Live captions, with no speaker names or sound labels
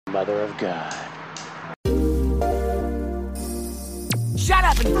Mother of God. Shut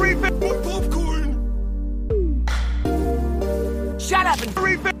up and refill more popcorn! Shut up and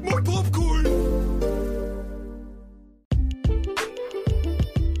refill more popcorn!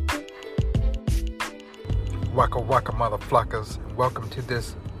 Waka waka motherfuckers, welcome to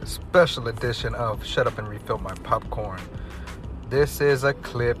this special edition of Shut Up and Refill My Popcorn. This is a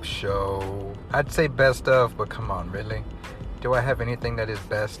clip show. I'd say best of, but come on, really? Do I have anything that is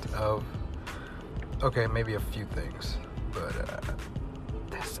best of? Okay, maybe a few things, but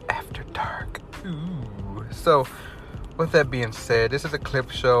that's after dark. Ooh. So, with that being said, this is a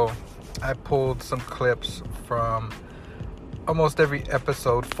clip show. I pulled some clips from almost every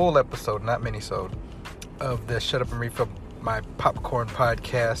episode, full episode, not mini-sode, of the Shut Up and Refill My Popcorn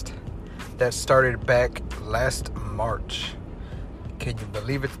podcast that started back last March. Can you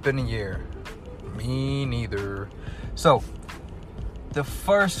believe it's been a year? Me neither. So, the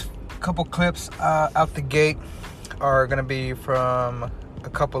first couple clips out the gate are going to be from a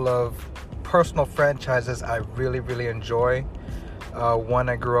couple of personal franchises I really enjoy. One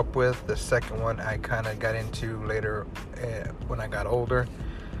I grew up with. The second one I kind of got into later when I got older.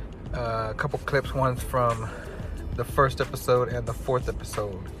 A couple clips, one's from the first episode and the fourth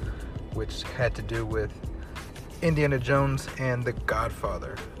episode, which had to do with Indiana Jones and The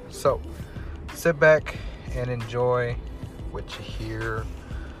Godfather. So, sit back and enjoy what you hear.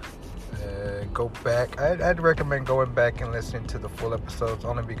 Go back. I'd recommend going back and listening to the full episodes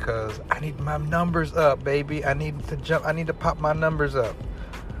only because I need my numbers up, baby. I need to pop my numbers up.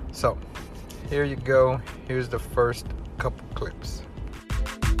 So, here you go. Here's the first couple clips.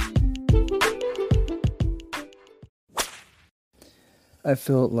 I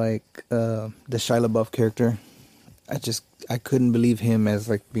felt like the Shia LaBeouf character, I couldn't believe him as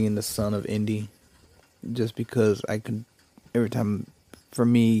like being the son of Indy, just because every time, for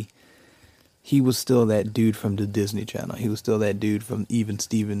me, he was still that dude from the Disney Channel. He was still that dude from Even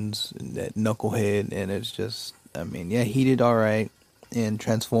Stevens, and that knucklehead, and it's just, I mean, yeah, he did all right in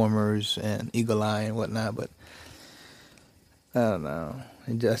Transformers and Eagle Eye and whatnot, but I don't know.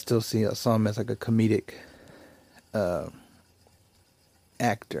 I still saw him as like a comedic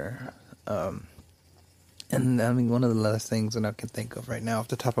actor. And I mean, one of the last things that I can think of right now off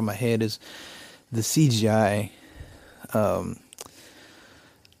the top of my head is the CGI.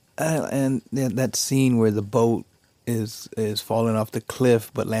 And that scene where the boat is falling off the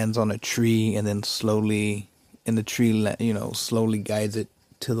cliff but lands on a tree and then slowly guides it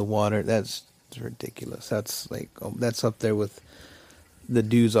to the water. That's ridiculous. That's up there with the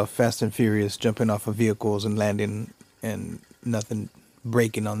dudes off Fast and Furious jumping off of vehicles and landing and nothing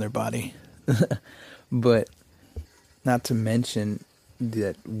breaking on their body. But not to mention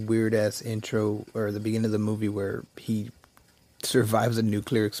that weird ass intro or the beginning of the movie where he survives a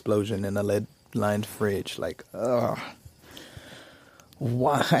nuclear explosion in a lead-lined fridge. Like,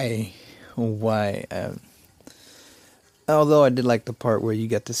 why? Although I did like the part where you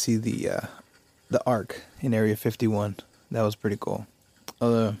got to see the Ark in Area 51. That was pretty cool.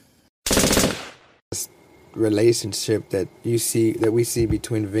 Relationship that we see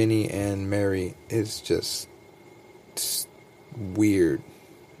between Vinny and Mary is just weird.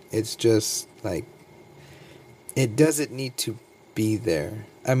 It's just like, it doesn't need to be there.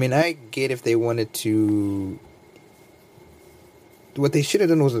 I mean, I get if they wanted to. What they should have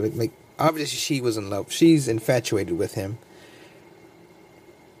done was like obviously she was in love. She's infatuated with him.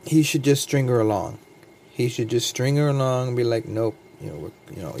 He should just string her along. He should just string her along and be like, nope,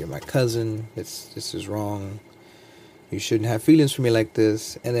 you're my cousin. This is wrong. You shouldn't have feelings for me like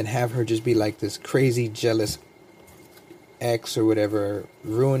this. And then have her just be like this crazy, jealous ex or whatever,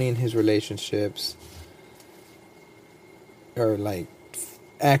 ruining his relationships. Or like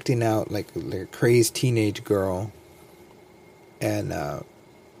acting out like a crazed teenage girl. And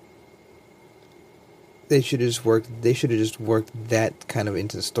they should have just worked that kind of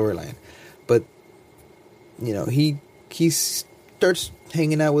into the storyline. But he starts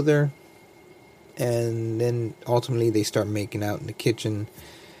hanging out with her, and then ultimately they start making out in the kitchen,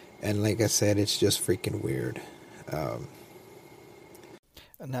 and like I said, it's just freaking weird.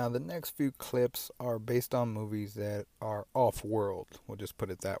 Now the next few clips are based on movies that are off-world, we'll just put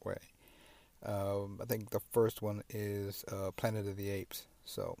it that way. I think the first one is Planet of the Apes,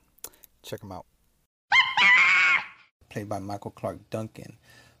 so check them out. Played by Michael Clarke Duncan,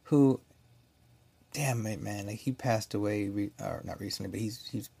 who, damn it, man, like he passed away, not recently, but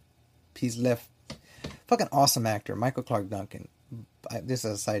he's left. Fucking awesome actor, Michael Clarke Duncan. This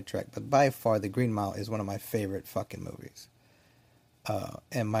is a sidetrack, but by far, The Green Mile is one of my favorite fucking movies.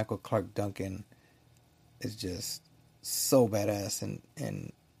 And Michael Clarke Duncan is just so badass,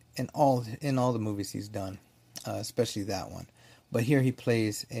 and in all the movies he's done, especially that one. But here he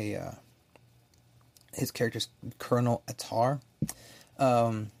plays his character's Colonel Attar,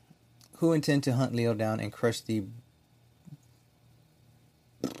 who intend to hunt Leo down and crush the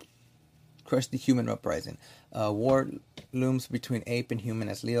human uprising. War looms between ape and human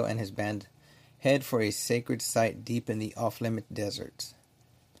as Leo and his band head for a sacred site deep in the off-limits desert,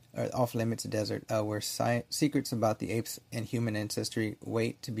 where secrets about the apes and human ancestry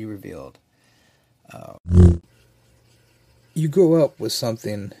wait to be revealed. You grow up with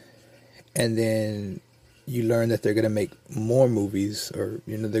something, and then you learn that they're going to make more movies, or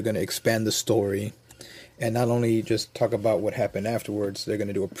they're going to expand the story, and not only just talk about what happened afterwards. They're going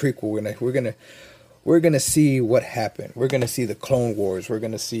to do a prequel. We're going to see what happened. We're going to see the Clone Wars. We're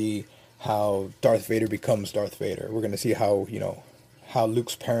going to see how Darth Vader becomes Darth Vader. We're going to see how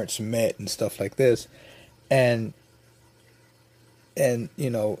Luke's parents met and stuff like this. And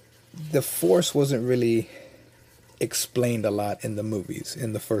the Force wasn't really explained a lot in the movies,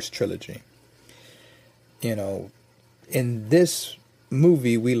 in the first trilogy. In this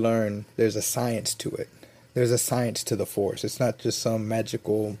movie, we learn there's a science to it. There's a science to the Force. It's not just some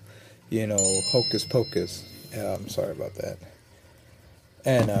magical, hocus pocus. I'm sorry about that.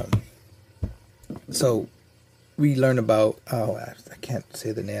 And so we learn about, I can't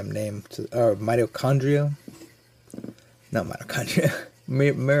say the damn name, mitochondria. Not mitochondria.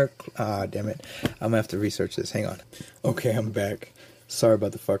 Damn it. I'm going to have to research this. Hang on. Okay, I'm back. Sorry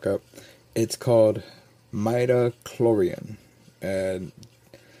about the fuck up. It's called midichlorian. And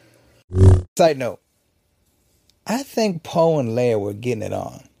side note, I think Poe and Leia were getting it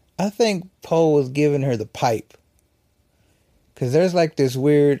on. I think Poe was giving her the pipe. Because there's like this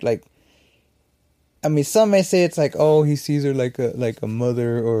weird, some may say it's like, oh, he sees her like a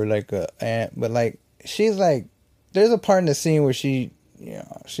mother or like a aunt. But she's like, there's a part in the scene where she's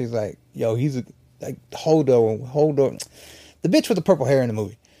like, yo, hold on. The bitch with the purple hair in the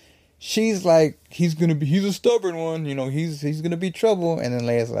movie. She's like, he's a stubborn one, he's gonna be trouble. And then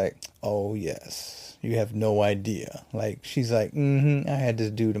Leia's like, oh yes, you have no idea. She's like, I had this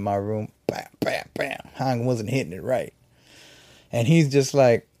dude in my room, bam, bam, bam. Han wasn't hitting it right. And he's just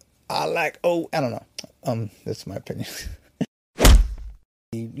like, I don't know. That's my opinion.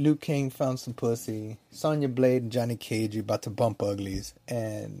 Luke King found some pussy. Sonya Blade and Johnny Cage about to bump uglies.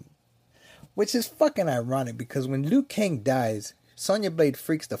 And which is fucking ironic, because when Luke King dies, Sonya Blade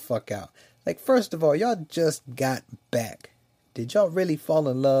freaks the fuck out. First of all, y'all just got back. Did y'all really fall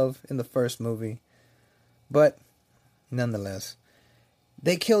in love in the first movie? But, nonetheless,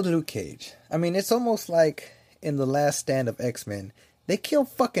 they killed Luke Cage. It's almost like in The Last Stand of X-Men, they kill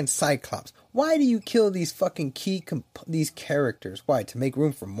fucking Cyclops. Why do you kill these fucking these characters? Why? To make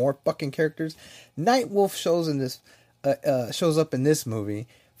room for more fucking characters? Nightwolf shows up in this movie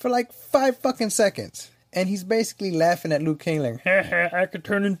for 5 fucking seconds. And he's basically laughing at Luke King like, I could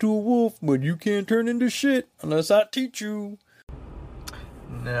turn into a wolf, but you can't turn into shit unless I teach you.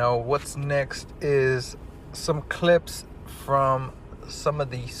 Now, what's next is some clips from some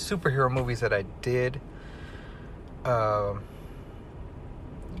of the superhero movies that I did. Of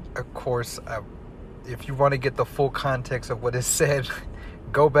course, if you want to get the full context of what is said,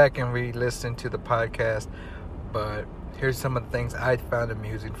 go back and re-listen to the podcast. But here's some of the things I found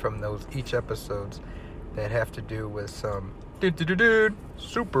amusing from each episodes that have to do with some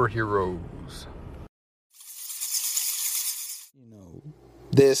superheroes.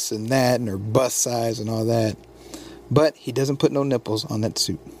 This and that, and her bust size and all that. But he doesn't put no nipples on that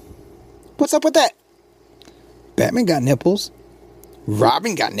suit. What's up with that? Batman got nipples.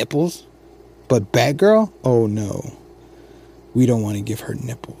 Robin got nipples. But Batgirl? Oh no. We don't want to give her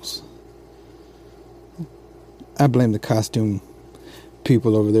nipples. I blame the costume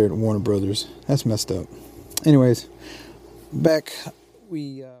people over there at Warner Brothers. That's messed up. Anyways, back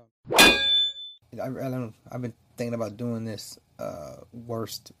I don't know. I've been thinking about doing this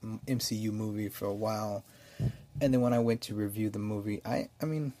worst MCU movie for a while, and then when I went to review the movie, I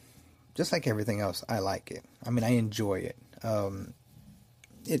mean, just like everything else, I like it. I enjoy it.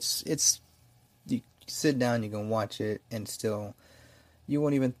 It's you sit down, you can watch it, and still you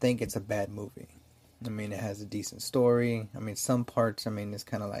won't even think it's a bad movie. It has a decent story. Some parts, it's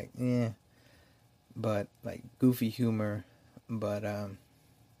kind of like, but goofy humor. But I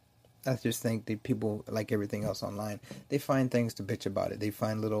just think that people, like everything else online, they find things to bitch about it. They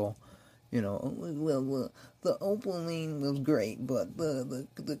find little, well, the opening was great, but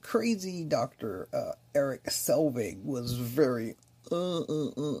the crazy Dr. Eric Selvig was very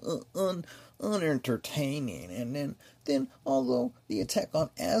unentertaining. And then although the attack on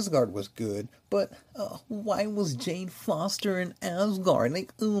Asgard was good, but why was Jane Foster in Asgard?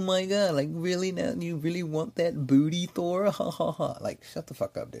 Like, oh my god, like really now you really want that booty, Thor? Ha ha ha! Like, shut the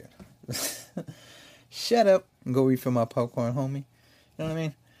fuck up, dude. Shut up and go refill my popcorn, homie. You know what I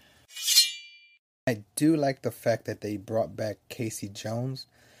mean? I do like the fact that they brought back Casey Jones,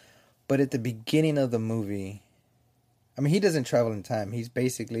 but at the beginning of the movie, I mean, he doesn't travel in time. He's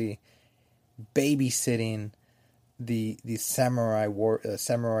basically babysitting the samurai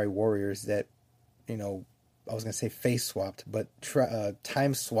warriors that, you know, I was gonna say face swapped, but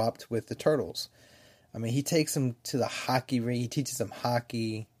time swapped with the turtles. I mean, he takes them to the hockey ring. He teaches them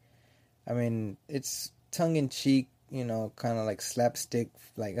hockey. I mean, it's tongue in cheek, you know, kind of like slapstick,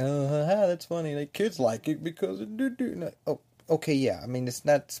 like, oh, that's funny. Like, kids like it because it do. No, oh, okay, yeah. I mean, it's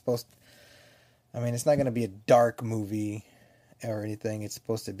not supposed. I mean, it's not gonna be a dark movie or anything. It's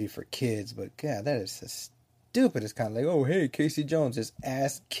supposed to be for kids, but yeah, that is just stupid. It's kind of like, oh, hey, Casey Jones, this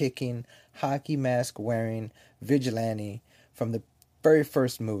ass kicking, hockey mask wearing vigilante from the very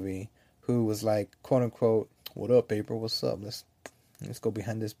first movie, who was like, quote unquote, what up, April? What's up? Let's go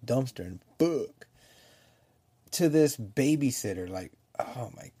behind this dumpster and book. To this babysitter, like,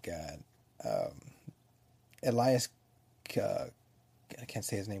 oh my god, Elias, I can't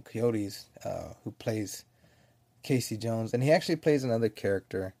say his name, Coyotes, who plays Casey Jones, and he actually plays another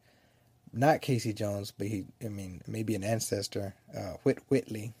character, not Casey Jones, but maybe an ancestor,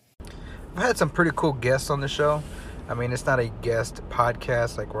 Whitley. I've had some pretty cool guests on the show. I mean, it's not a guest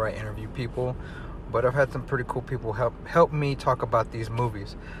podcast like where I interview people, but I've had some pretty cool people help me talk about these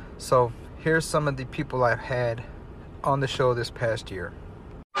movies. So here's some of the people I've had on the show this past year.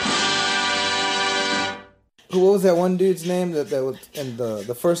 What was that one dude's name that was in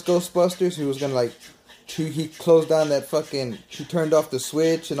the first Ghostbusters? Who was gonna like, he closed down that fucking, he turned off the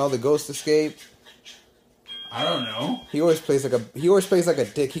switch and all the ghosts escaped. I don't know. He always plays like a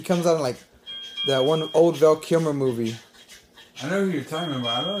dick. He comes out in like that one old Val Kilmer movie. I know who you're talking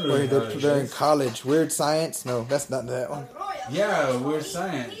about. I don't know. Where they're in college. Weird Science? No, that's not that one. Yeah, Weird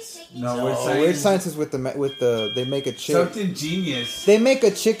Science. No, Weird Science is with the they make a chick. Something Genius. They make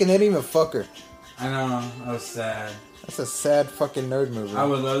a chick and they don't even fuck her. I know. I was sad. That's a sad fucking nerd movie. I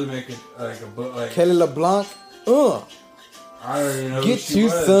would love to make a book like Kelly LeBlanc. I don't even know. Get you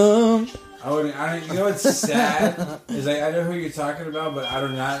some. You know what's sad is like, I know who you're talking about, but I do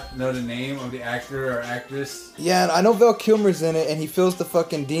not know the name of the actor or actress. Yeah, I know Val Kilmer's in it, and he fills the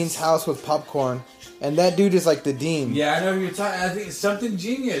fucking dean's house with popcorn, and that dude is like the dean. Yeah, I know who you're talking. I think it's Something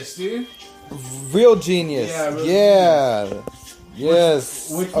Genius, dude. Real Genius. Yeah. Genius.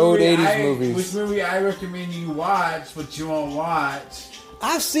 Yes. Which old 80s movies. Which movie I recommend you watch, but you won't watch?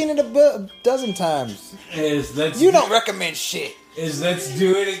 I've seen it a dozen times. You don't recommend shit. Let's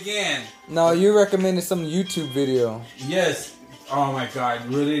do it again. No, you recommended some YouTube video. Yes. Oh my god,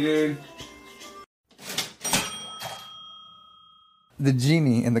 really, dude? The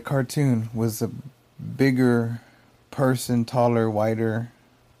genie in the cartoon was a bigger person, taller, wider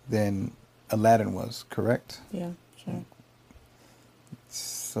than Aladdin was, correct? Yeah, sure.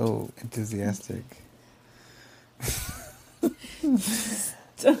 So enthusiastic.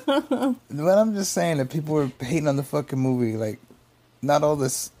 But I'm just saying that people were hating on the fucking movie. Like, not all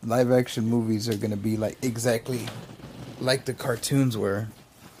this live action movies are gonna be like exactly like the cartoons were.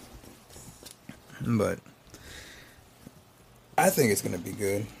 But I think it's gonna be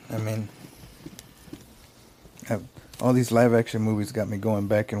good. I mean, all these live action movies got me going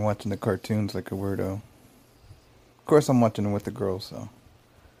back and watching the cartoons like a weirdo. Of course, I'm watching them with the girls, so.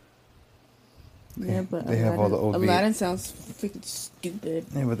 Yeah, but they have all the old Aladdin sounds freaking stupid.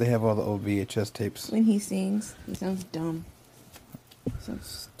 Yeah, but they have all the old VHS tapes. When he sings, he sounds dumb. He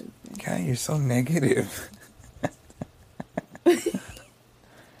sounds stupid. God, you're so negative.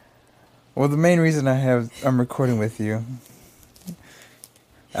 Well, the main reason I'm recording with you,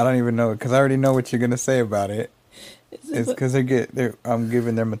 I don't even know, because I already know what you're gonna say about it. It's because I'm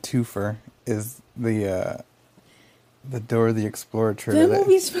giving them a twofer. Is the Dora the Explorer trailer. That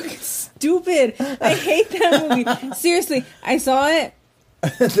movie's fucking stupid. I hate that movie. Seriously, I saw it.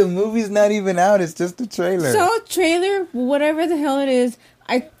 The movie's not even out. It's just a trailer. Saw a trailer, whatever the hell it is.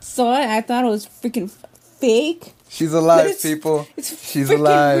 I saw it. I thought it was freaking fake. She's alive, people. She's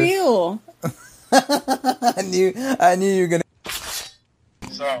alive. Real. I knew you were gonna.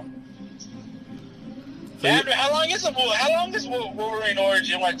 So yeah, how long is Wolverine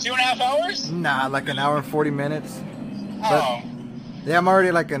Origin? What, 2.5 hours? Nah, like an hour and 40 minutes. Oh. Yeah, I'm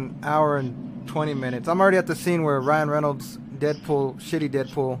already like an hour and 20 minutes. I'm already at the scene where Ryan Reynolds, shitty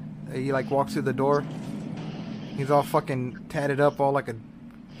Deadpool, he like walks through the door. He's all fucking tatted up, all like a.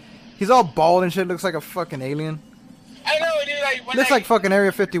 He's all bald and shit. Looks like a fucking alien. I know, dude. Like, when Looks like fucking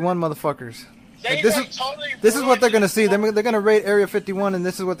Area 51 motherfuckers. Like, totally this is what they're gonna see. They're gonna raid Area 51, and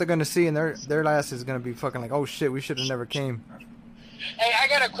this is what they're gonna see, and their ass is gonna be fucking like, oh shit, we should have never came. Hey, I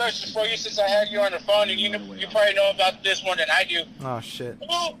got a question for you since I had you on the phone, and you probably know about this more than I do. Oh shit.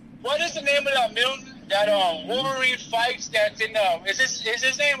 What is the name of that mutant that Wolverine fights? That's in is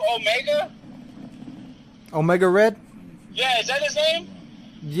his name Omega? Omega Red? Yeah, is that his name?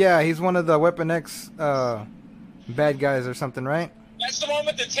 Yeah, he's one of the Weapon X bad guys or something, right? That's the one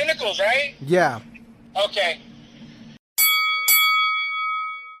with the tentacles, right? Yeah. Okay.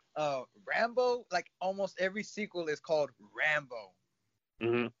 Rambo, like almost every sequel is called Rambo.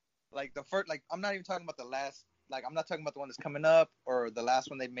 Mm-hmm. Like the first, like I'm not even talking about the last, like I'm not talking about the one that's coming up or the last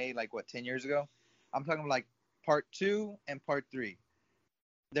one they made like 10 years ago. I'm talking about like part 2 and part 3.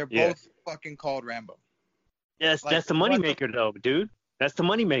 They're both fucking called Rambo. Yes, like, that's the moneymaker though, dude. That's the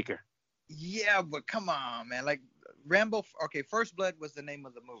moneymaker. Yeah, but come on, man. Like Rambo. Okay, First Blood was the name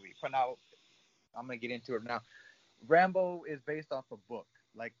of the movie. For now, I'm gonna get into it now. Rambo is based off a book,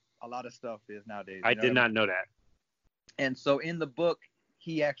 like a lot of stuff is nowadays. I did not know that. And so in the book,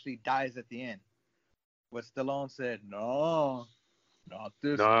 he actually dies at the end. But Stallone said, "No, not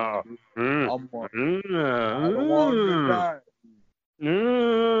this. No. I don't want to die.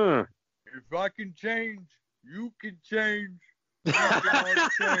 If I can change, you can change."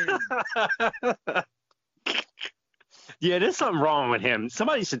 Yeah, there's something wrong with him.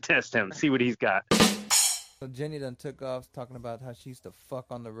 Somebody should test him, see what he's got. So Jenny done took off talking about how she used to fuck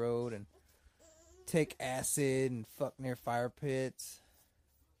on the road and take acid and fuck near fire pits.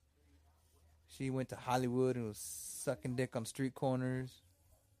 She went to Hollywood and was sucking dick on street corners.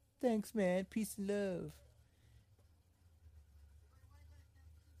 Thanks, man. Peace and love.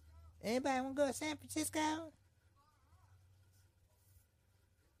 Anybody want to go to San Francisco?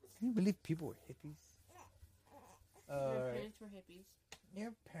 Can you believe people were hippies? Your parents were hippies.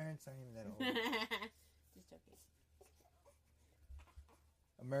 Your parents aren't even that old. Just joking.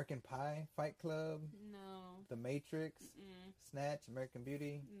 American Pie, Fight Club, No. The Matrix, Snatch, American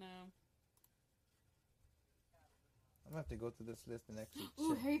Beauty. No. I'm going to have to go through this list and actually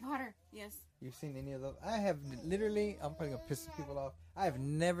Ooh, check. Harry Potter. Yes. You've seen any of those? I have literally, I'm probably going to piss people off. I have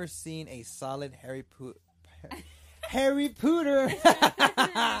never seen a solid Harry Potter.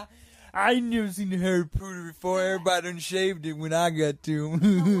 I never seen Harry Potter before. Everybody done shaved it when I got to. The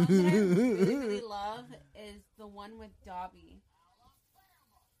one that I really love is the one with Dobby.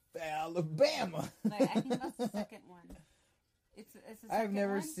 Alabama. Like, I think that's the second one. It's the second I've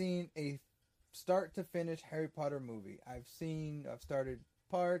never one? seen a start to finish Harry Potter movie. I've started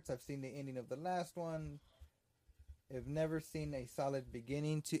parts. I've seen the ending of the last one. I've never seen a solid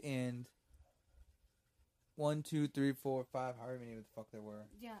beginning to end. 1, 2, 3, 4, 5, however many the fuck there were.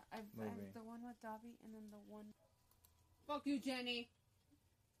 Yeah, I've the one with Dobby and then the one. Fuck you, Jenny.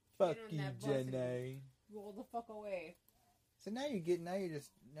 Fuck Get on you, that bus and Jenny. Roll the fuck away. So now you're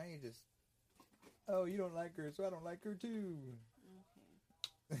just. Oh, you don't like her, so I don't like her too.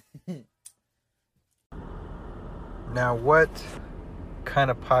 Okay. Now, what kind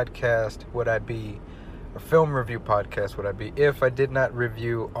of podcast would I be? A film review podcast would I be if I did not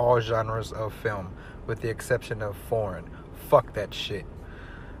review all genres of film, with the exception of foreign? Fuck that shit.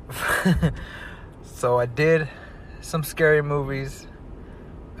 So I did some scary movies.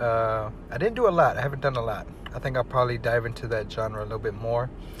 I didn't do a lot. I haven't done a lot. I think I'll probably dive into that genre a little bit more.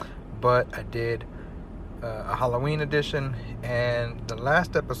 But I did a Halloween edition, and the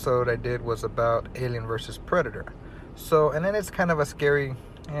last episode I did was about Alien vs. Predator. So, and then it's kind of a scary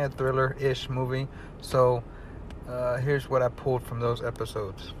thriller-ish movie. So, here's what I pulled from those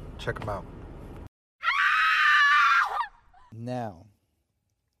episodes. Check them out. Now,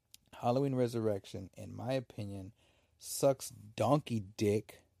 Halloween Resurrection, in my opinion, sucks donkey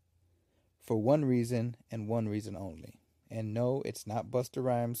dick for one reason and one reason only. And no, it's not Busta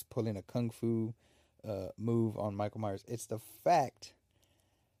Rhymes pulling a kung fu move on Michael Myers. It's the fact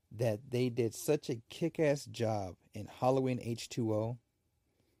that they did such a kick-ass job in Halloween H2O.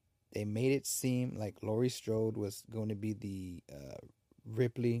 They made it seem like Laurie Strode was going to be the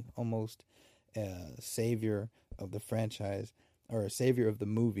Ripley, almost, savior of the franchise, or savior of the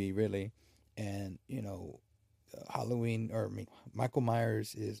movie, really. And, you know, Michael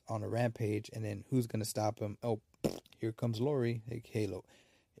Myers is on a rampage, and then who's going to stop him? Oh, here comes Laurie, like Halo,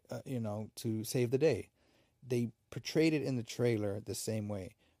 to save the day. They portrayed it in the trailer the same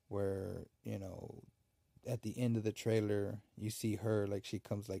way, where, at the end of the trailer, you see her, like, she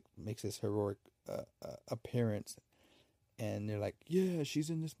comes, like, makes this heroic appearance, and they're like, yeah, she's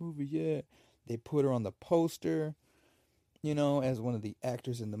in this movie, yeah. They put her on the poster, you know, as one of the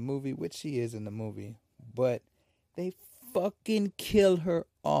actors in the movie, which she is in the movie. But they fucking killed her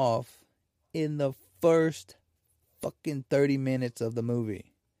off in the first fucking 30 minutes of the movie.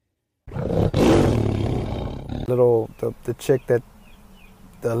 The chick that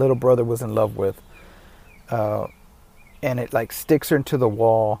the little brother was in love with, and it like sticks her into the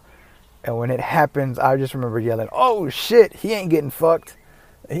wall. And when it happens, I just remember yelling, "Oh shit, he ain't getting fucked.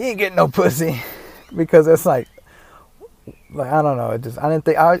 He ain't getting no pussy." Because it's like I don't know. I didn't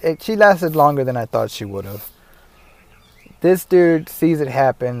think she lasted longer than I thought she would have. This dude sees it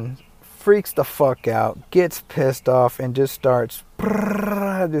happen, freaks the fuck out, gets pissed off, and just starts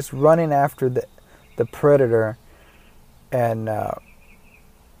just running after the predator, and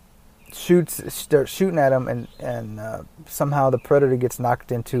starts shooting at him, and somehow the predator gets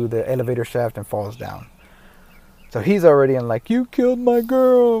knocked into the elevator shaft and falls down. So he's already in like, "You killed my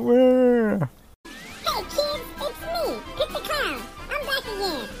girl." Hey kids, it's me, Pick the Clown. I'm back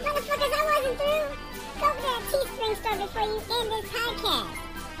again. Motherfuckers, I wasn't through. Go to that Teespring store before you end this podcast.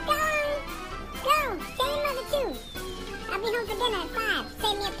 Go. Tell your mother too. I'll be home for dinner at 5.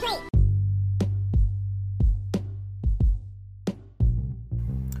 Save me a plate.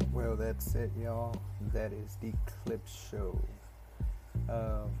 Well, that's it, y'all. That is the Clip Show.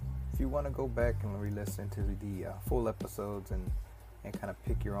 If you want to go back and re-listen to the full episodes and kind of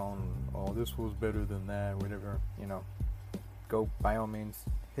pick your own, "Oh, this was better than that," whatever, you know, go by all means.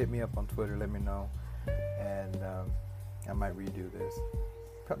 Hit me up on Twitter, let me know, and I might redo this.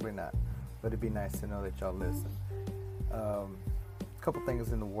 Probably not, but it'd be nice to know that y'all listen. A couple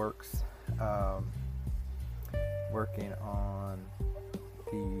things in the works. Working on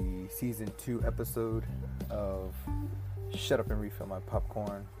the season 2 episode of Shut Up and Refill My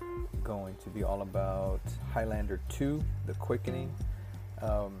Popcorn. Going to be all about Highlander 2, The Quickening.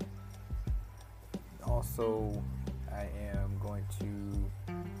 Also, I am going to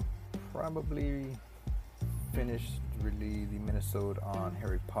probably finish really the minisode on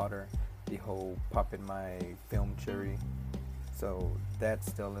Harry Potter, the whole Pop in My Film Cherry. So that's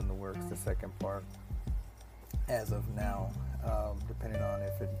still in the works, the second part, as of now, depending on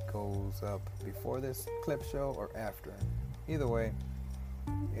if it goes up before this Clip Show or after. Either way,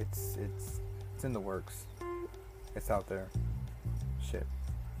 it's in the works. It's out there. Shit.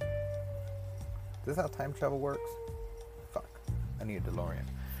 Is this how time travel works? Fuck. I need a DeLorean.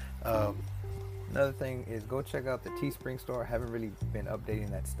 Another thing is go check out the Teespring store. I haven't really been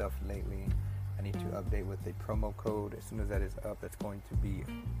updating that stuff lately. I need to update with a promo code. As soon as that is up, that's going to be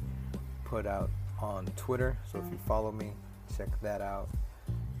put out on Twitter. So if you follow me, check that out.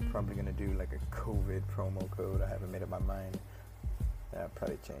 I'm probably going to do like a COVID promo code. I haven't made up my mind. I'll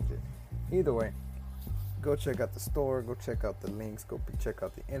probably change it. Either way, go check out the store. Go check out the links. Go check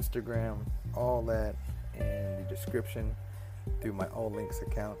out the Instagram. All that in the description through my All Links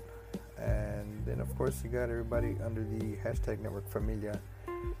account. And then, of course, you got everybody under the hashtag Network Familia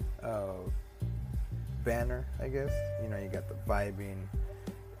banner, I guess. You know, you got the Vibing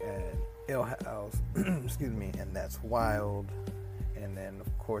and Ill House, excuse me, and That's Wild. And then,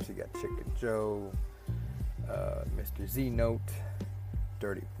 of course, you got Chicken Joe, Mr. Z Note,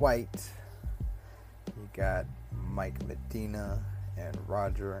 Dirty White. You got Mike Medina and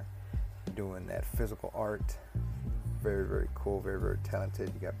Roger doing that physical art. Very, very cool, very, very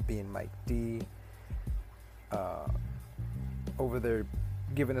talented. You got B and Mike D over there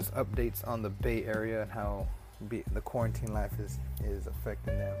giving us updates on the Bay Area and how the quarantine life is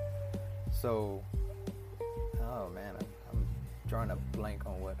affecting them. So, oh man, I'm drawing a blank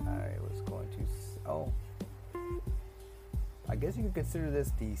on what I was going to. I guess you could consider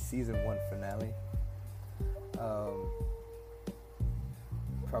this the season 1 finale.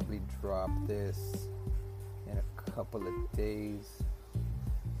 Probably drop this in a couple of days,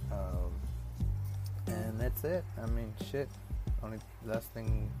 and that's it. I mean, shit. Only last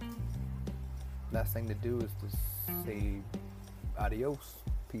thing to do is to say adios,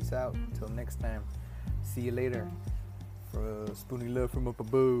 peace out, until next time. See you later. For Spoonie love from up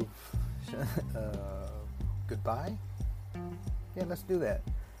above. Goodbye. Yeah, let's do that.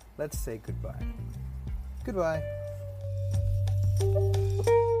 Let's say goodbye. Goodbye. Goodbye.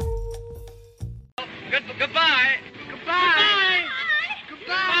 Goodbye. Goodbye.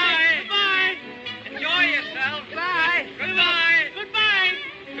 Goodbye.